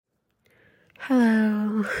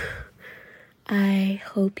Hello. I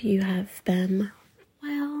hope you have been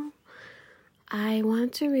well. I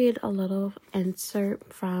want to read a little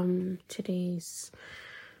excerpt from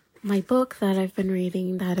my book that I've been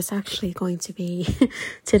reading that is actually going to be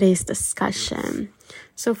today's discussion.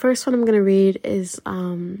 So first one I'm going to read is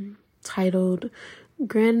titled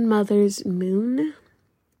Grandmother's Moon.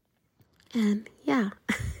 And yeah.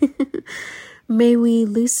 May we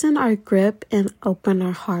loosen our grip and open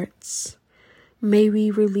our hearts. May we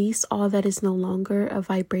release all that is no longer a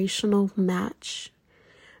vibrational match.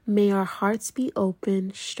 May our hearts be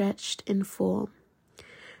open, stretched, and full.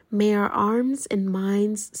 May our arms and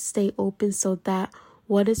minds stay open so that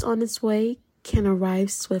what is on its way can arrive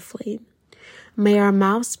swiftly. May our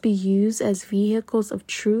mouths be used as vehicles of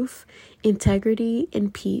truth, integrity,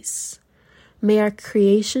 and peace. May our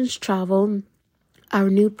creations travel, our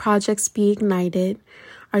new projects be ignited,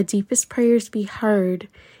 our deepest prayers be heard,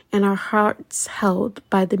 and our hearts held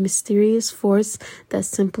by the mysterious force that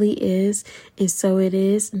simply is, and so it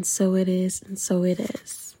is, and so it is, and so it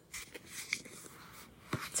is.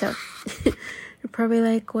 So, you're probably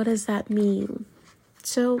like, what does that mean?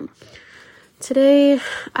 So, today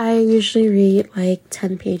I usually read like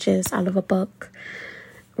 10 pages out of a book,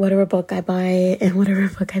 whatever book I buy and whatever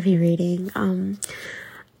book I be reading.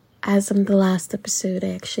 As in the last episode, I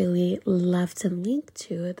actually left a link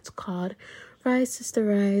to it. It's called Rise, Sister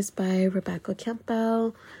Rise by Rebecca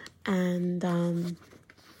Campbell. And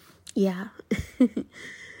yeah,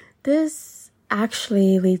 this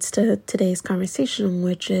actually leads to today's conversation,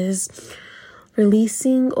 which is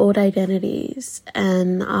releasing old identities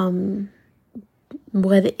and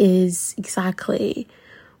what is exactly,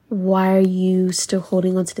 why are you still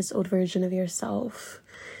holding on to this old version of yourself?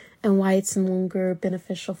 And why it's no longer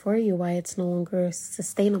beneficial for you, why it's no longer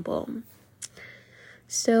sustainable.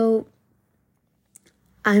 So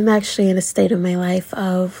I'm actually in a state of my life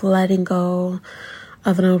of letting go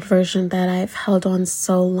of an old version that I've held on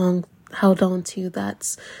to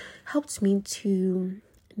that's helped me to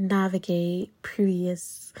navigate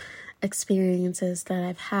previous experiences that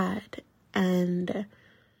I've had. And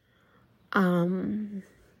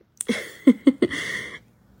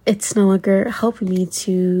it's no longer helping me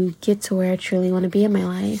to get to where I truly want to be in my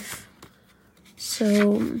life.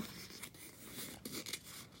 So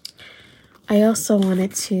I also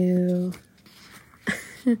wanted to,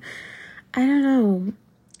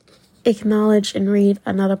 acknowledge and read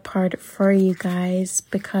another part for you guys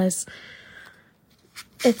because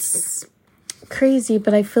it's crazy,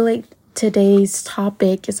 but I feel like today's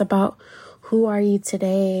topic is about who are you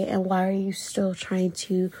today and why are you still trying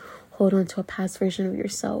to hold on to a past version of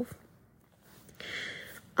yourself.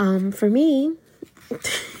 For me,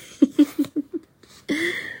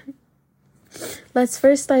 let's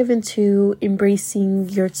first dive into embracing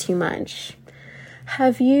your too much.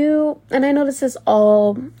 Have you, and I know this is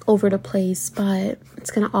all over the place, but it's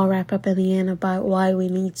going to all wrap up in the end about why we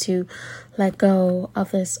need to let go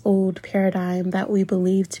of this old paradigm that we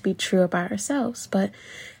believe to be true about ourselves. But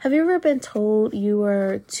have you ever been told you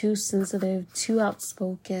were too sensitive, too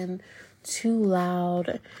outspoken, too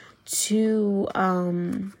loud, too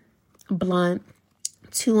blunt,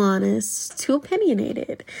 too honest, too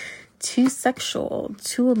opinionated, too sexual,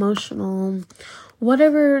 too emotional,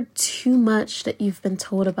 whatever too much that you've been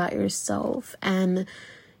told about yourself, and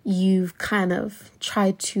you've kind of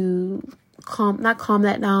tried to not calm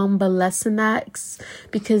that down, but lessen that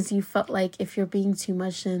because you felt like if you're being too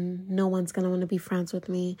much, then no one's going to want to be friends with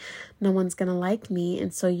me. No one's going to like me.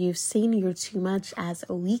 And so you've seen your too much as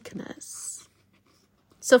a weakness.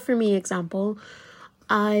 So for me, example,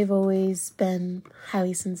 I've always been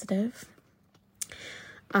highly sensitive.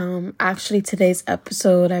 Actually, today's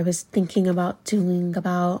episode, I was thinking about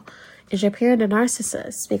is your parent a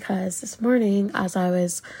narcissist? Because this morning, as I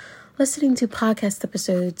was listening to podcast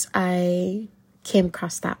episodes, I came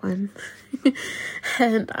across that one.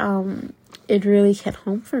 And it really hit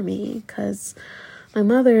home for me because my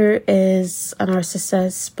mother is a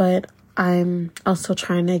narcissist, but I'm also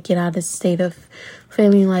trying to get out of this state of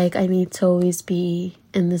feeling like I need to always be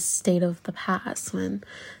in this state of the past when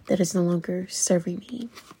that is no longer serving me.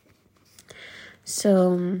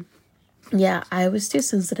 So, yeah, I was too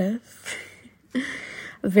sensitive,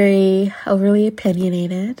 very overly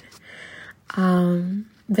opinionated,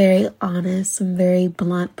 very honest and very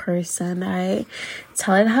blunt person. I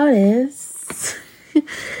tell it how it is,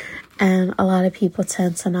 and a lot of people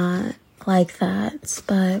tend to not like that,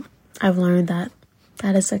 but I've learned that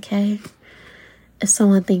is okay. If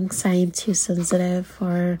someone thinks I'm too sensitive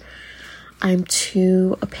or I'm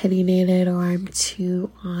too opinionated or I'm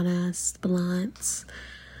too honest, blunt,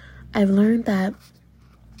 I've learned that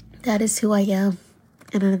That is who I am,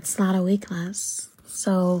 and it's not a weakness.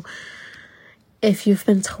 So if you've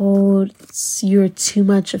been told you're too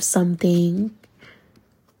much of something,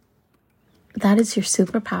 that is your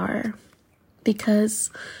superpower.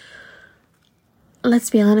 Because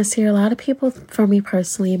let's be honest here, a lot of people, for me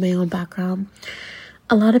personally, in my own background,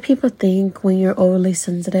 a lot of people think when you're overly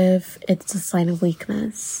sensitive, it's a sign of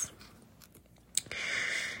weakness.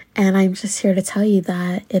 And I'm just here to tell you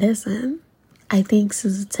that it isn't. I think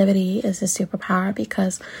sensitivity is a superpower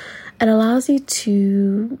because it allows you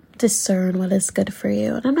to discern what is good for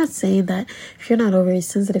you. And I'm not saying that if you're not overly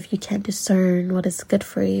sensitive, you can't discern what is good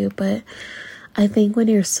for you. But I think when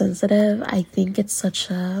you're sensitive, I think it's a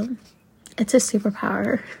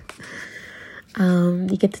superpower.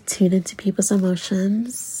 You get to tune into people's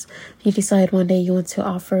emotions. You decide one day you want to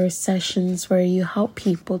offer sessions where you help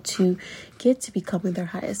people to get to becoming their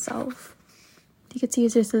highest self. You get to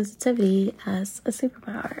use your sensitivity as a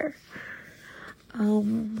superpower.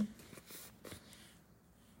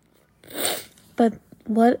 But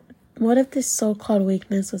what if this so-called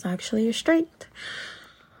weakness was actually your strength?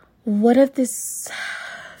 What if this,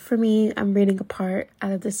 for me, I'm reading a part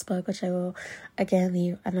out of this book, which I will again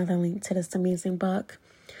leave another link to this amazing book.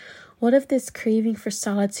 What if this craving for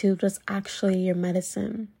solitude was actually your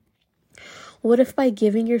medicine? What if by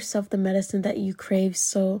giving yourself the medicine that you crave,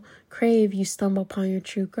 you stumble upon your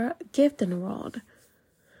true gift in the world?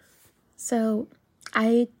 So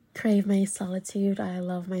I crave my solitude. I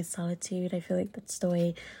love my solitude. I feel like that's the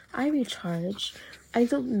way I recharge. I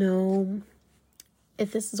don't know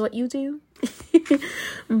if this is what you do,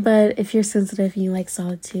 but if you're sensitive and you like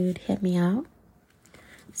solitude, hit me out.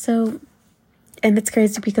 So, and it's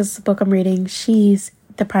crazy because the book I'm reading, she's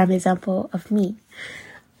the prime example of me.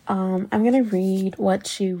 I'm going to read what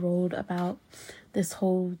she wrote about this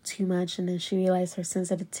whole too much, and then she realized her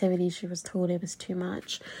sensitivity, she was told it was too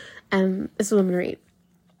much. And this is what I'm going to read.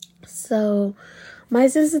 So, my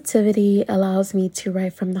sensitivity allows me to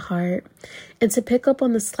write from the heart and to pick up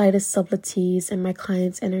on the slightest subtleties in my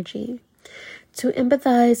client's energy, to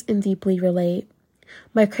empathize and deeply relate.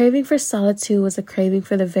 My craving for solitude was a craving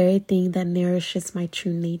for the very thing that nourishes my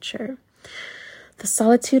true nature. The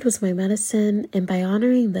solitude was my medicine, and by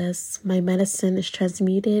honoring this, my medicine is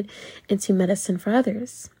transmuted into medicine for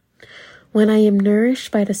others. When I am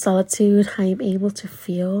nourished by the solitude, I am able to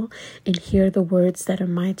feel and hear the words that are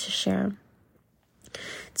mine to share,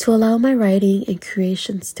 to allow my writing and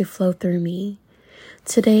creations to flow through me.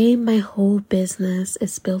 Today, my whole business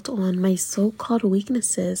is built on my so-called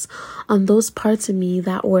weaknesses, on those parts of me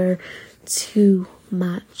that were too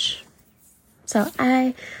much. So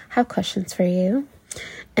I have questions for you.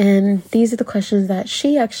 And these are the questions that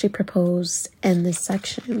she actually proposed in this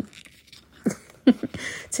section.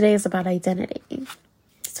 Today is about identity.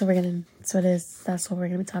 That's what we're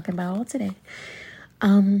gonna be talking about all today.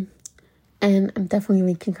 And I'm definitely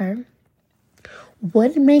linking her.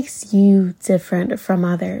 What makes you different from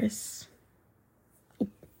others?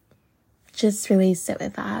 Just really sit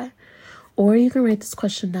with that. Or you can write this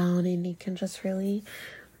question down and you can just really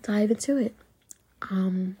dive into it.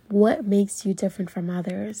 What makes you different from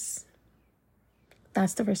others?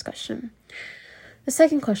 That's the first question. The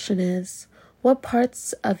second question is, what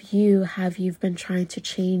parts of you have you been trying to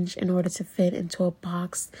change in order to fit into a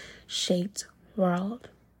box-shaped world?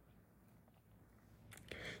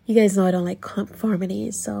 You guys know I don't like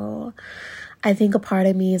conformity, so I think a part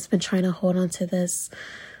of me has been trying to hold on to this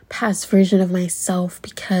past version of myself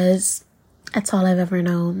because that's all I've ever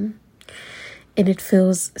known. And it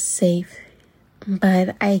feels safe.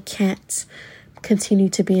 But I can't continue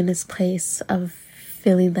to be in this place of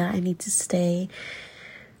feeling that I need to stay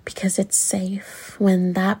because it's safe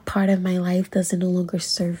when that part of my life doesn't no longer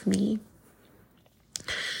serve me.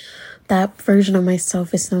 That version of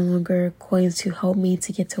myself is no longer going to help me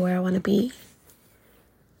to get to where I want to be.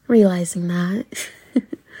 Realizing that.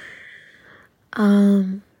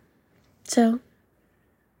 So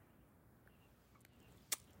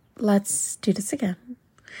let's do this again.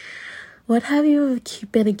 What have you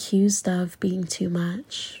been accused of being too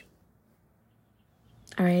much?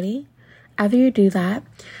 Alrighty? After you do that,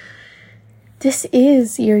 this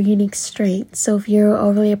is your unique strength. So if you're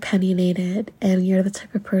overly opinionated and you're the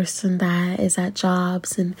type of person that is at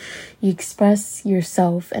jobs and you express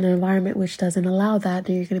yourself in an environment which doesn't allow that,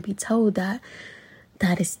 then you're going to be told that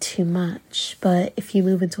that is too much. But if you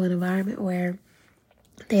move into an environment where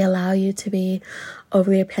they allow you to be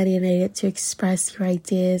overly opinionated, to express your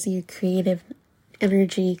ideas, your creative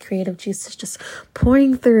energy, creative juices just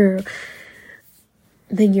pouring through,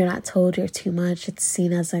 then you're not told you're too much. It's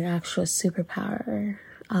seen as an actual superpower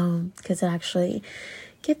because it actually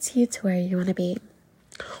gets you to where you want to be.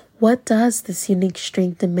 What does this unique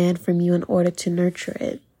strength demand from you in order to nurture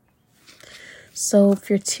it? So if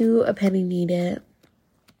you're too opinionated,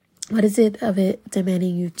 what is it of it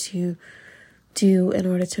demanding you to do in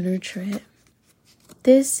order to nurture it?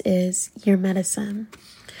 This is your medicine.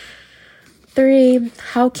 3,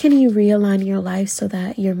 how can you realign your life so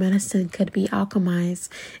that your medicine could be alchemized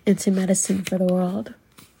into medicine for the world?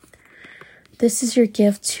 This is your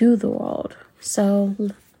gift to the world. So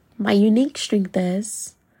my unique strength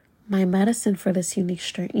is my medicine for this unique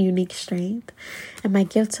strength, and my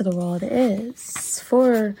gift to the world is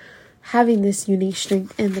for having this unique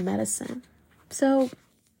strength in the medicine. So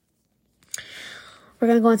we're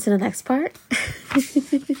going to go into the next part.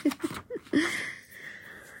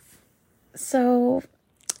 So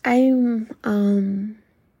I'm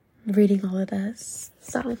reading all of this.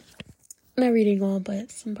 So not reading all, but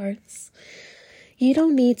some parts. You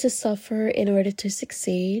don't need to suffer in order to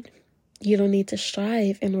succeed. You don't need to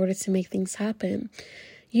strive in order to make things happen.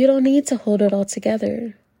 You don't need to hold it all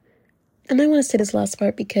together. And I want to say this last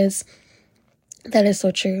part because that is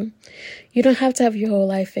so true. You don't have to have your whole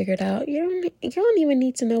life figured out. You don't even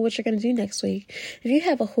need to know what you're going to do next week. If you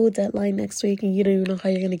have a whole deadline next week and you don't even know how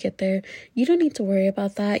you're going to get there, you don't need to worry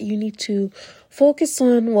about that. You need to focus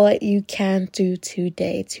on what you can do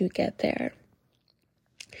today to get there.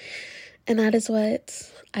 And that is what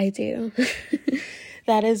I do.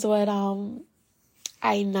 That is what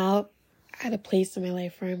I now at a place in my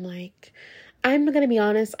life where I'm like, I'm going to be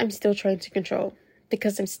honest, I'm still trying to control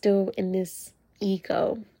because I'm still in this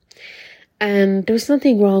ego. And there's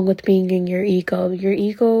nothing wrong with being in your ego. Your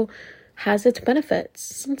ego has its benefits.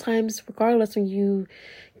 Sometimes, regardless, when you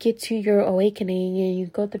get to your awakening and you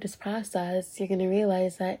go through this process, you're going to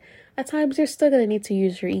realize that at times you're still going to need to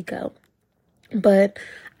use your ego. But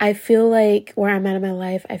I feel like where I'm at in my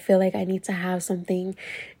life, I feel like I need to have something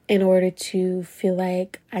in order to feel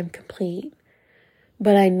like I'm complete.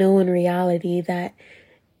 But I know in reality that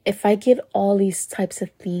if I get all these types of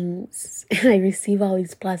things and I receive all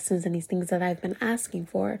these blessings and these things that I've been asking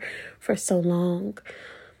for so long,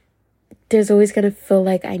 there's always going to feel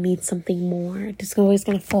like I need something more. There's always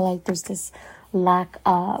going to feel like there's this lack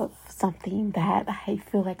of something that I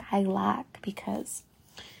feel like I lack because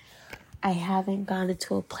I haven't gotten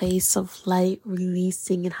to a place of light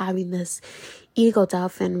releasing and having this ego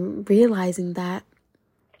death and realizing that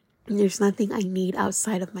there's nothing I need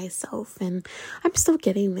outside of myself. And I'm still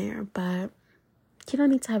getting there, but you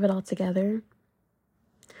don't need to have it all together.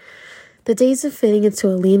 The days of fitting into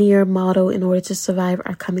a linear model in order to survive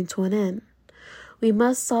are coming to an end. We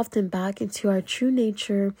must soften back into our true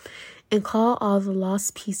nature and call all the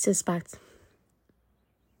lost pieces back.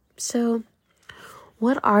 So,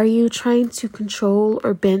 what are you trying to control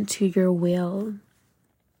or bend to your will?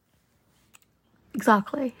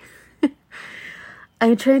 Exactly.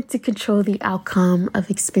 I'm trying to control the outcome of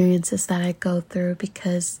experiences that I go through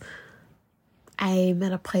because I'm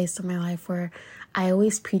at a place in my life where I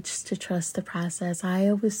always preach to trust the process. I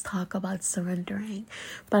always talk about surrendering,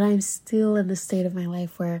 but I'm still in the state of my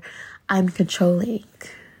life where I'm controlling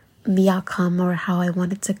the outcome or how I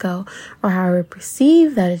want it to go or how I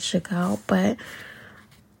perceive that it should go. But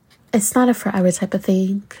it's not a forever type of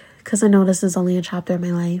thing because I know this is only a chapter of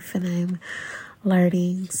my life and I'm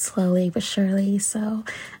learning slowly but surely. So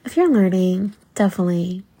if you're learning,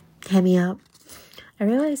 definitely hit me up. I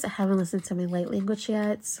realize I haven't listened to my light language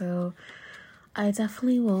yet, so I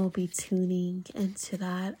definitely will be tuning into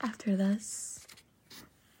that after this.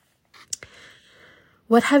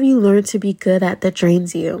 What have you learned to be good at that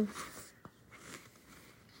drains you?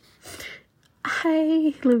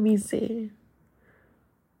 Let me see.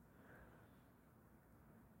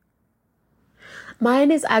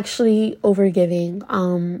 Mine is actually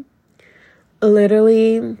overgiving.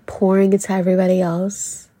 Literally pouring into everybody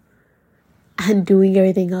else and doing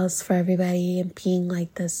everything else for everybody and being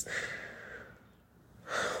like this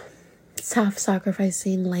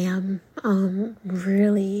self-sacrificing lamb.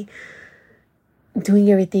 Really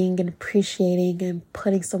doing everything and appreciating and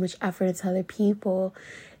putting so much effort into other people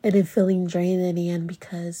and then feeling drained in the end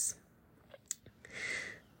because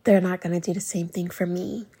they're not going to do the same thing for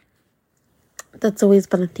me. That's always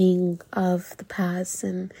been a thing of the past,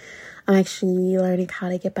 and I'm actually learning how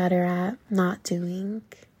to get better at not doing.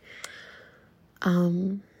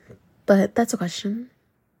 But that's a question.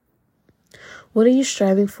 What are you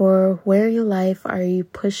striving for? Where in your life are you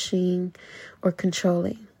pushing or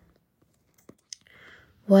controlling?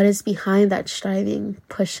 What is behind that striving,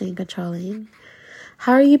 pushing, controlling?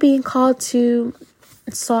 How are you being called to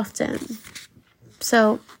soften?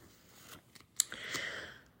 So,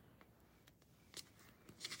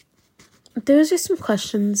 those are some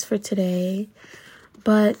questions for today,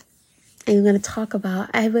 but I'm going to talk about.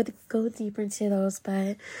 I would go deeper into those,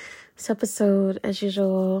 but this episode, as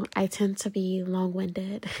usual, I tend to be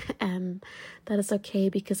long-winded, and that is okay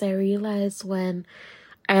because I realize when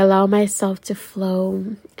I allow myself to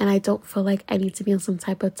flow and I don't feel like I need to be on some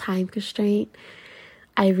type of time constraint,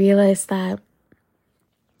 I realize that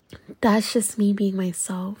that's just me being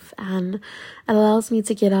myself, and it allows me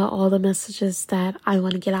to get out all the messages that I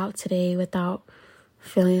want to get out today without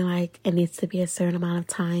feeling like it needs to be a certain amount of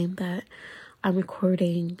time that I'm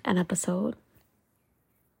recording an episode.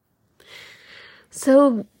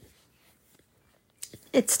 So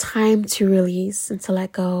it's time to release and to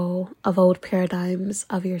let go of old paradigms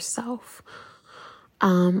of yourself,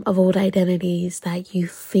 of old identities that you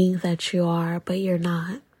think that you are, but you're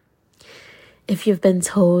not. If you've been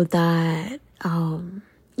told that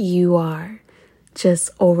you are just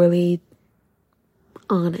overly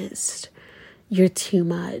honest, you're too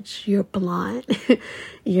much, you're blunt,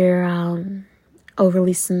 you're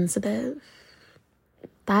overly sensitive,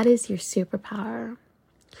 that is your superpower.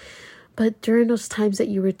 But during those times that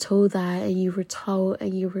you were told that, and you were told,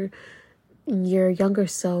 and your younger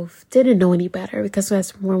self didn't know any better, because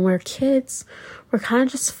when we're kids, we're kind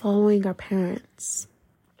of just following our parents.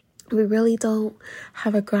 We really don't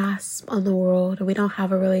have a grasp on the world. We don't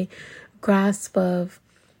have a really grasp of,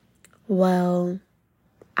 well,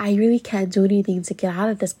 I really can't do anything to get out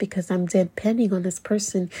of this because I'm depending on this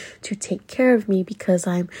person to take care of me because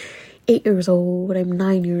I'm 8 years old, I'm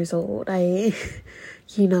 9 years old, and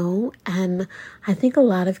I think a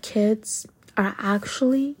lot of kids are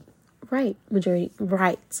actually right.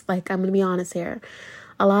 Like, I'm going to be honest here.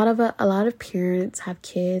 A lot of parents have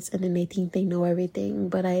kids and then they think they know everything,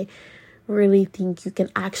 but I really think you can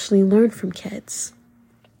actually learn from kids.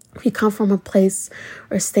 If you come from a place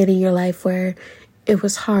or state in your life where it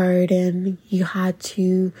was hard and you had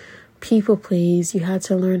to people please, you had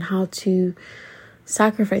to learn how to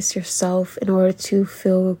sacrifice yourself in order to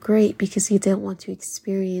feel great because you didn't want to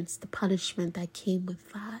experience the punishment that came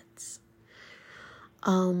with that.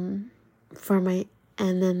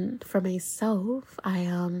 For myself, I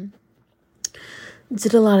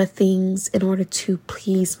did a lot of things in order to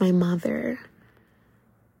please my mother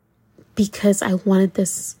because I wanted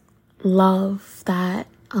this love that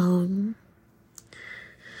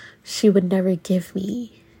she would never give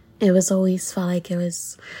me. It was always felt like it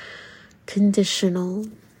was conditional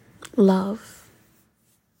love.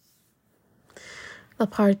 The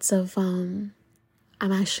parts of I'm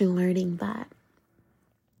actually learning that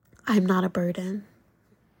I'm not a burden.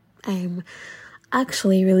 I'm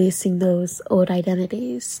actually releasing those old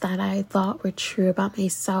identities that I thought were true about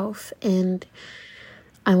myself, and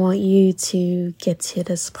I want you to get to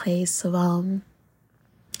this place of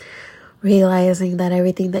realizing that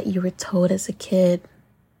everything that you were told as a kid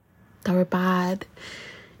that were bad,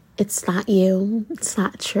 it's not you. It's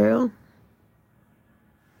not true.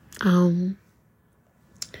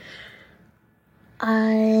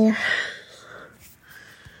 I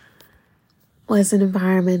was in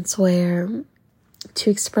environments where to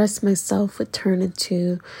express myself would turn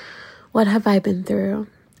into, what have I been through?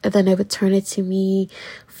 And then it would turn into me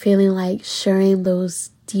feeling like sharing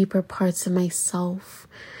those deeper parts of myself,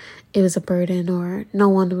 it was a burden, or no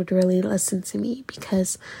one would really listen to me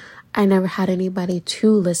because I never had anybody to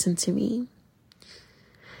listen to me.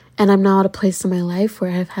 And I'm now at a place in my life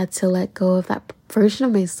where I've had to let go of that version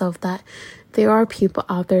of myself, that there are people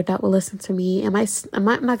out there that will listen to me. I'm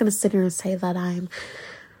not going to sit here and say that I'm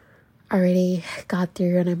already got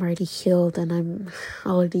through and I'm already healed and I'm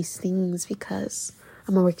all of these things, because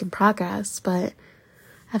I'm a work in progress. But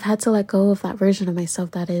I've had to let go of that version of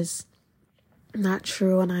myself that is not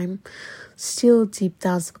true, and I'm still deep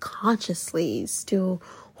down subconsciously still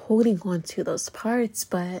holding on to those parts,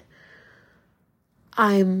 but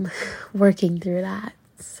I'm working through that.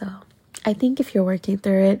 So I think if you're working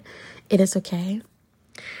through it, it is okay.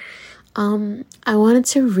 I wanted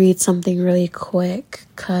to read something really quick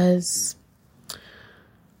because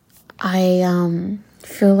I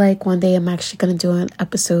feel like one day I'm actually going to do an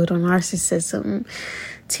episode on narcissism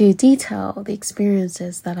to detail the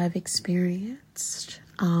experiences that I've experienced.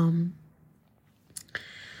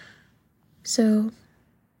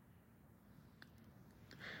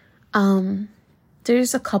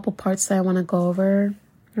 There's a couple parts that I want to go over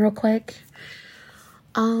real quick.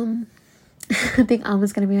 I think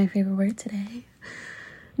is going to be my favorite word today.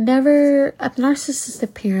 A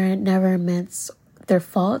narcissistic parent never admits their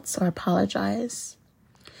faults or apologize.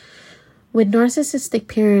 With narcissistic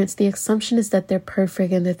parents, the assumption is that they're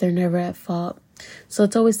perfect and that they're never at fault. So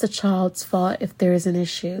it's always the child's fault if there is an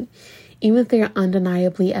issue, Even if they are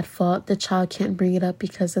undeniably at fault, the child can't bring it up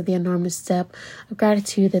because of the enormous debt of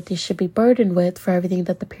gratitude that they should be burdened with for everything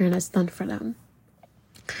that the parent has done for them.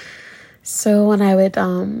 So when I would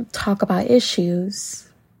talk about issues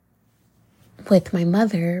with my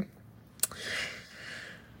mother,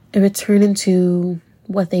 it would turn into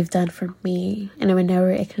what they've done for me, and I would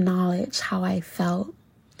never acknowledge how I felt.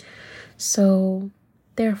 So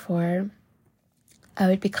therefore, I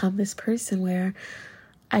would become this person where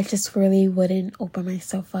I just really wouldn't open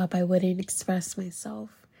myself up. I wouldn't express myself.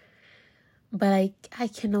 But I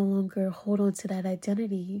can no longer hold on to that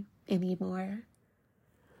identity anymore.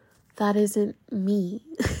 That isn't me.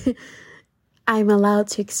 I'm allowed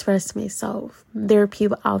to express myself. There are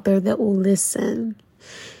people out there that will listen.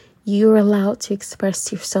 You're allowed to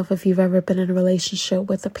express yourself if you've ever been in a relationship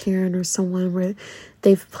with a parent or someone where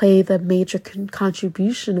they've played a major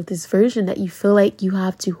contribution of this version that you feel like you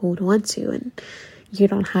have to hold on to, and you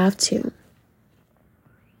don't have to.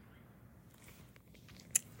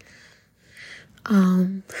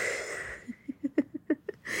 I'm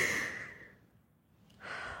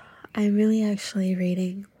really actually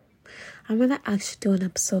reading. I'm going to actually do an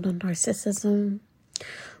episode on narcissism,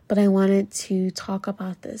 but I wanted to talk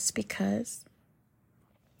about this because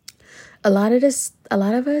a lot of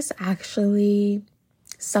us actually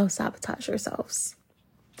self-sabotage ourselves.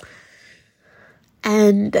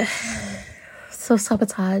 And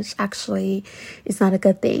self-sabotage actually is not a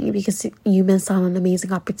good thing because you miss out on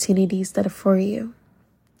amazing opportunities that are for you.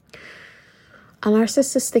 A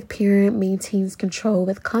narcissistic parent maintains control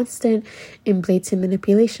with constant and blatant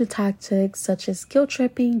manipulation tactics such as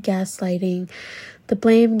guilt-tripping, gaslighting, the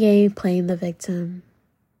blame game, playing the victim.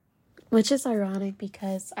 Which is ironic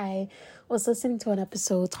because I was listening to an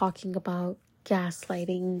episode talking about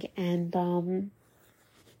gaslighting and,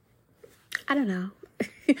 I don't know.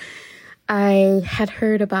 I had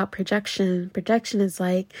heard about projection. Projection is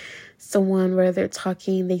like someone where they're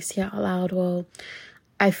talking, they say out loud, well,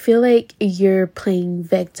 I feel like you're playing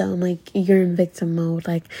victim, like you're in victim mode,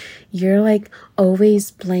 like you're like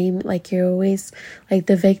always blamed, like you're always like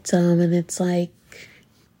the victim, and it's like,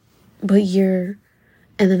 but you're,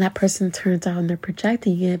 and then that person turns out and they're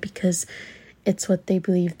projecting it because it's what they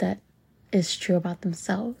believe that is true about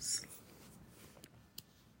themselves.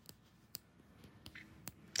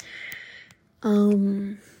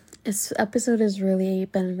 This episode has really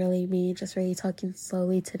been me just really talking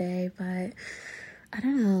slowly today, but I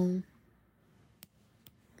don't know.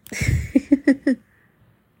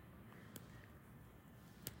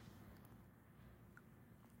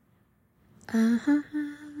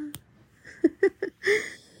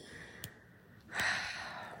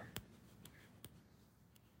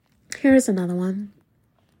 Here's another one.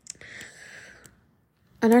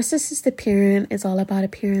 A narcissistic parent is all about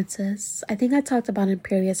appearances. I think I talked about in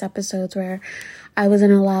previous episodes where I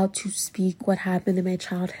wasn't allowed to speak what happened in my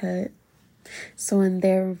childhood. So in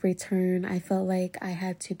their return, I felt like I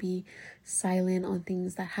had to be silent on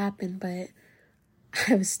things that happened, but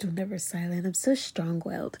I was still never silent. I'm so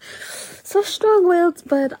strong-willed.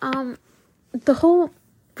 But the whole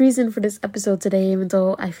reason for this episode today, even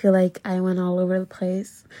though I feel like I went all over the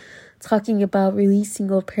place, talking about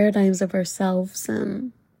releasing old paradigms of ourselves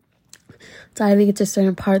and diving into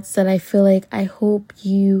certain parts that I feel like I hope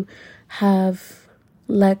you have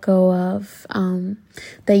let go of,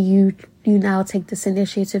 that you now take this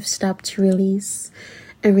initiative step to release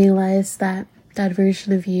and realize that that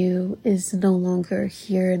version of you is no longer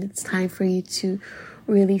here, and it's time for you to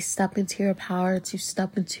really step into your power, to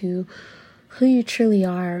step into who you truly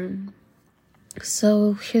are.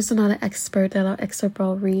 So here's another excerpt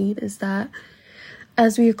I'll read, is that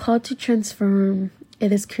as we are called to transform,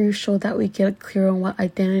 it is crucial that we get clear on what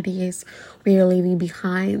identities we are leaving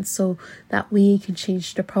behind so that we can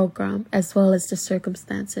change the program as well as the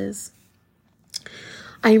circumstances.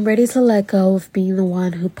 I am ready to let go of being the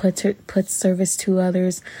one who puts service to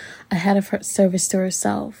others ahead of her service to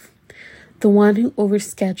herself. The one who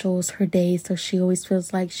overschedules her days so she always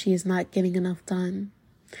feels like she is not getting enough done.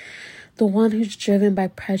 The one who's driven by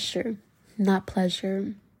pressure, not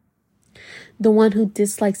pleasure. The one who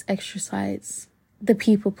dislikes exercise, the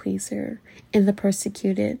people pleaser, and the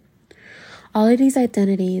persecuted. All of these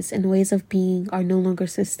identities and ways of being are no longer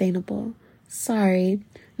sustainable. Sorry,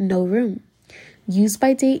 no room. Use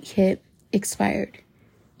by date hit, expired.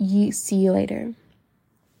 See you later.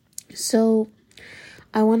 So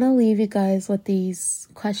I want to leave you guys with these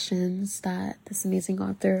questions that this amazing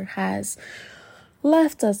author has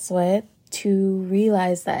left us with to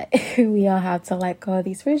realize that we all have to let go of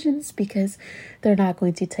these versions because they're not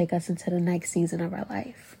going to take us into the next season of our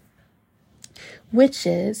life. Which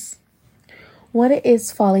is, what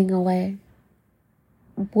is falling away?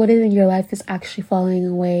 What in your life is actually falling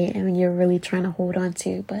away and you're really trying to hold on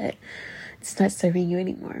to, but it's not serving you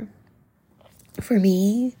anymore? For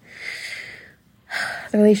me,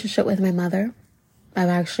 the relationship with my mother, I've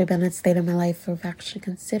actually been in a state of my life of actually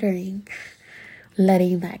considering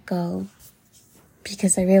letting that go,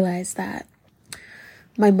 because I realized that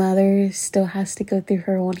my mother still has to go through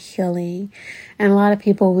her own healing. And a lot of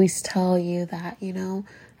people always tell you that,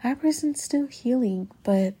 that person's still healing,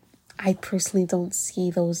 but I personally don't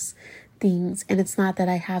see those things. And it's not that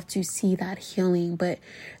I have to see that healing, but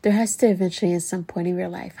there has to eventually, at some point in your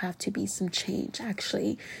life, have to be some change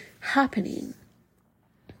actually happening.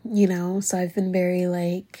 So I've been very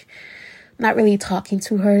not really talking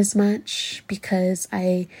to her as much, because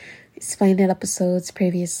I explained in episodes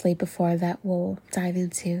previously before that we'll dive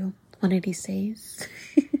into one of these days.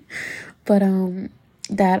 But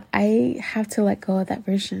that I have to let go of that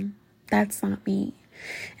version. That's not me.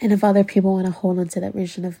 And if other people want to hold on to that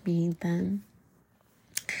version of me, then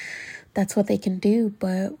that's what they can do.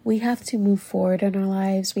 But we have to move forward in our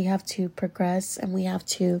lives. We have to progress, and we have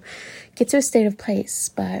to get to a state of place.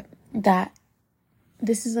 But that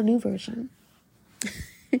this is a new version.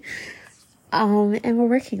 And we're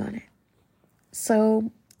working on it.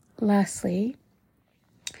 So, lastly,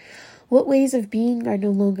 what ways of being are no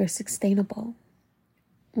longer sustainable?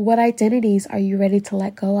 What identities are you ready to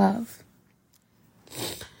let go of?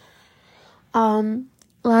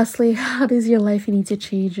 Lastly, how does your life need to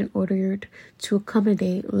change in order to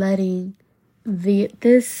accommodate letting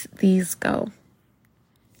these go?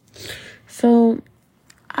 So,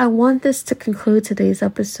 I want this to conclude today's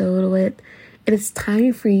episode with, it is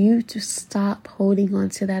time for you to stop holding on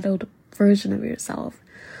to that old version of yourself.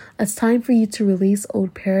 It's time for you to release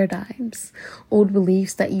old paradigms, old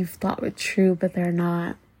beliefs that you've thought were true, but they're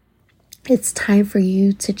not. It's time for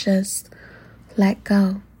you to just let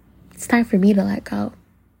go. It's time for me to let go.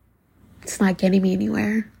 It's not getting me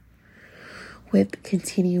anywhere with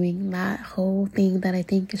continuing that whole thing that I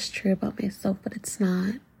think is true about myself, but it's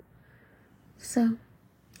not. So,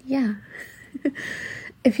 yeah.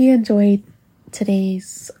 If you enjoyed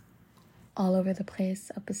today's all over the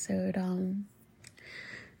place episode,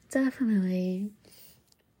 definitely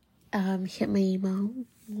hit my email.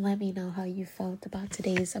 Let me know how you felt about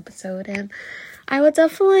today's episode, and I would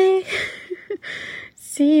definitely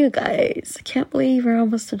see you guys. I can't believe we're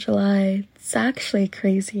almost to July. It's actually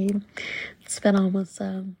crazy. It's been almost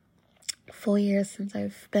a full year since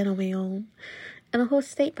I've been on my own in a whole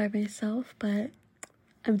state by myself, but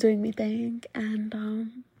I'm doing my thing,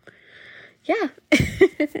 and yeah.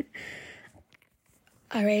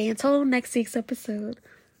 Alright, until next week's episode.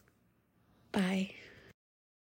 Bye.